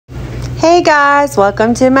Hey guys,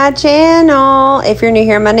 welcome to my channel. If you're new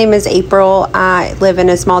here, my name is April. I live in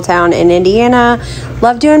a small town in Indiana.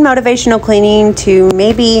 Love doing motivational cleaning to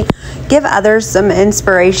maybe give others some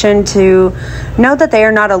inspiration to know that they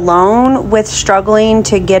are not alone with struggling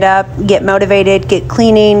to get up, get motivated, get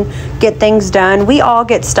cleaning, get things done. We all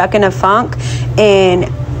get stuck in a funk, and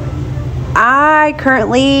I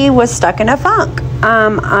currently was stuck in a funk.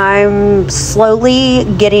 I'm slowly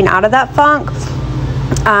getting out of that funk.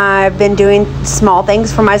 I've been doing small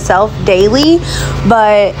things for myself daily,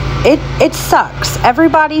 but it sucks.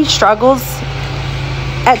 Everybody struggles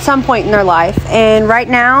at some point in their life, and right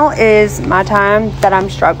now is my time that I'm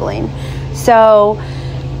struggling. So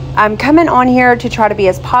I'm coming on here to try to be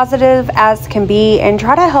as positive as can be and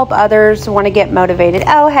try to help others want to get motivated.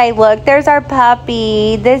 Oh, hey, look, there's our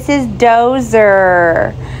puppy. This is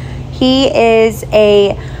Dozer. He is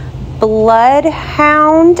a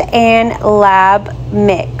bloodhound and lab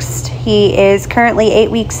mixed. He is currently 8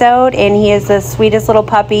 weeks old, and he is the sweetest little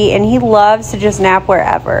puppy, and he loves to just nap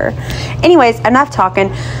wherever. Anyways, enough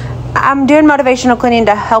talking. I'm doing motivational cleaning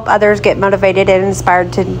to help others get motivated and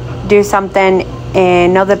inspired to do something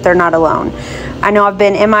and know that they're not alone. I know I've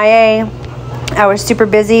been MIA. I was super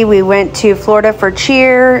busy. We went to Florida for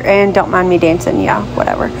cheer, and don't mind me dancing. Yeah,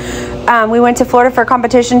 whatever. We went to Florida for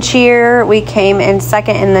competition cheer. We came in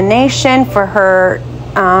second in the nation for her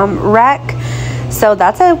rec. So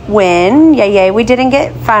that's a win. Yay. We didn't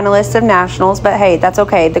get finalists of nationals, but hey, that's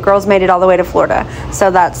okay. The girls made it all the way to Florida.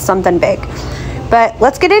 So that's something big. But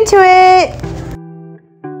let's get into it.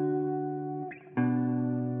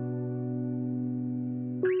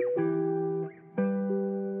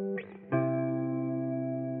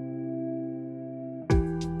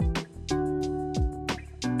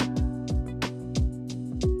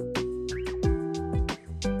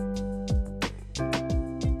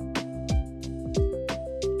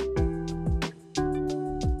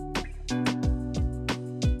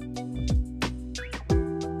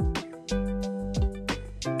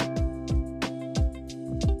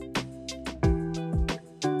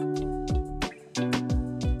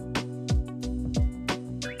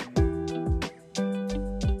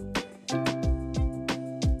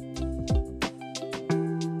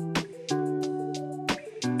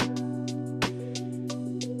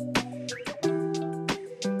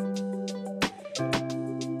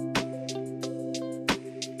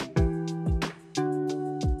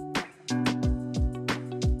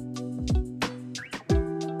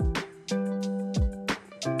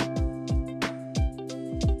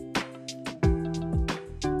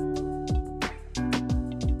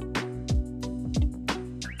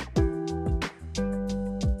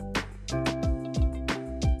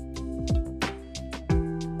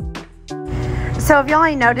 So if y'all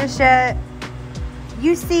ain't noticed yet,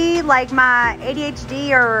 you see like my ADHD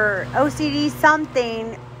or OCD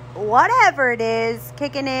something, whatever it is,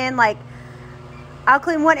 kicking in. Like, I'll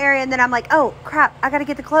clean one area and then I'm like, oh crap, I gotta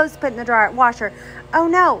get the clothes put in the dryer, washer. Oh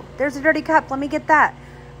no, there's a dirty cup, let me get that.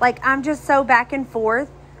 Like, I'm just so back and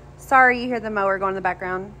forth. Sorry you hear the mower going in the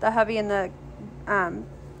background. The hubby and the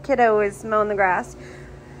kiddo is mowing the grass.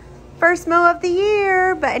 First mow of the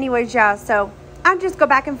year. But anyways, yeah, so I just go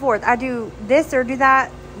back and forth. I do this or do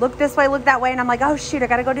that, look this way, look that way, and I'm like, oh shoot, I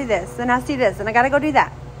gotta go do this. Then I see this, and I gotta go do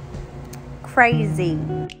that. Crazy.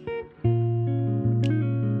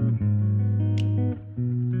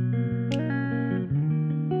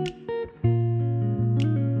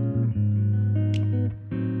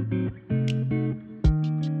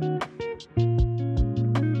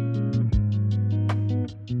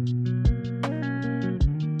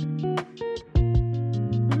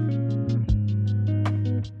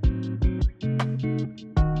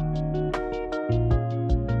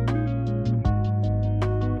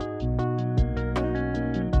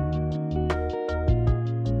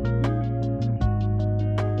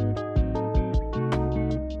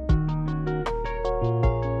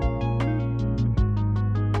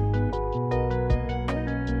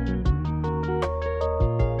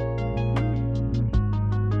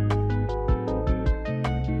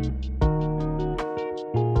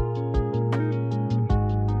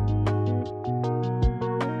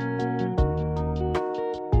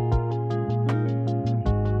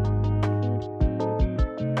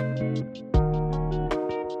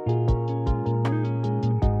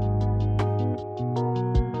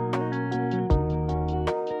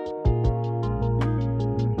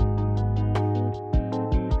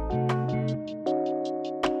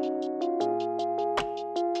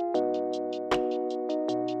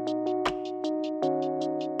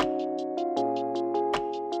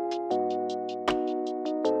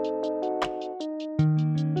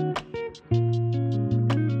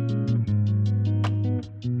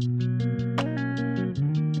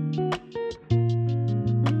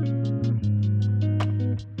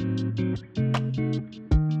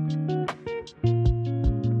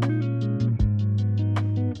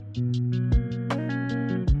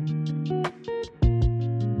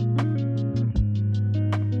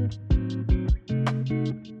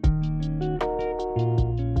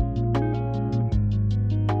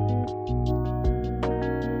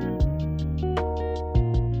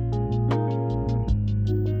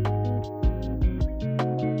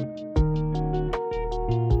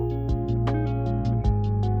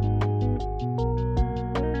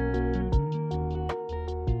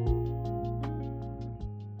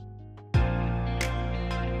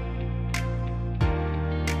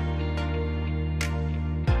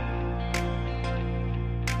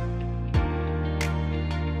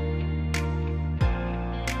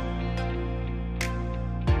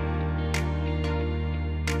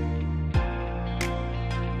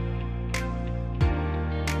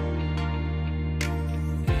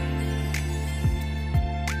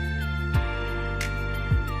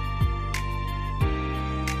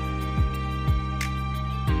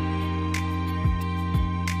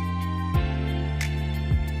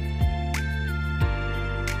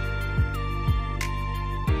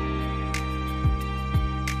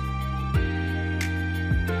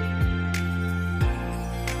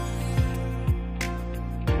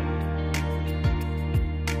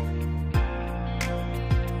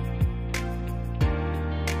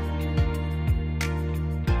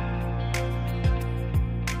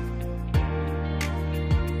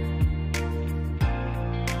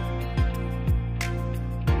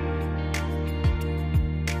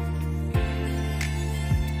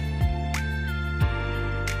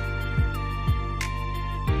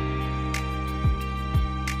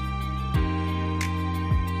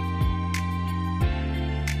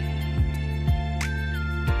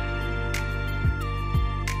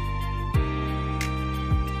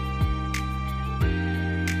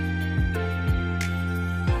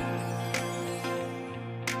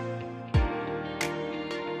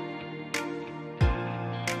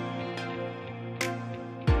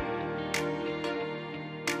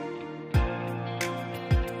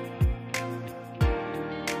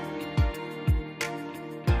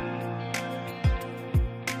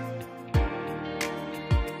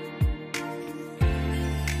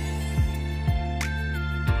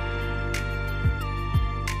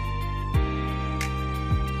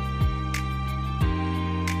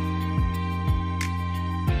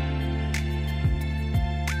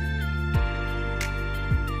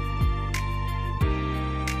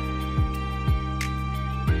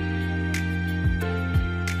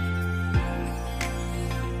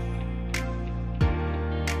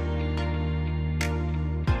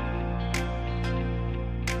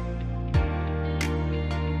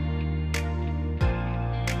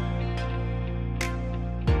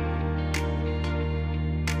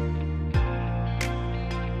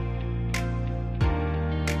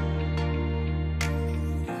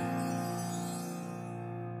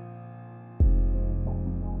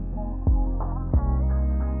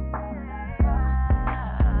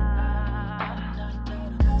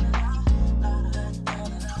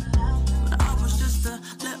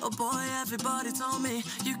 Everybody told me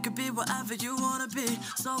you could be whatever you wanna be.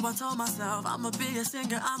 So I told myself I'ma be a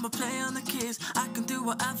singer, I'ma play on the keys. I can do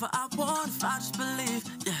whatever I want if I just believe.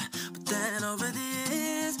 Yeah, but then over the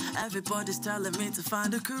years, everybody's telling me to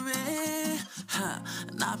find a career.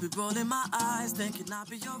 And I'll be rolling my eyes, thinking I'll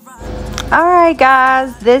be alright. All right,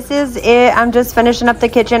 guys, this is it. I'm just finishing up the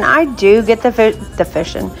kitchen. I do get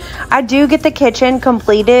I do get the kitchen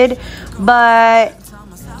completed, but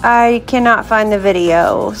I cannot find the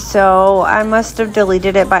video, so I must have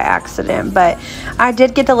deleted it by accident. But I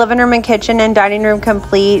did get the living room and kitchen and dining room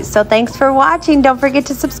complete. So thanks for watching. Don't forget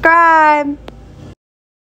to subscribe.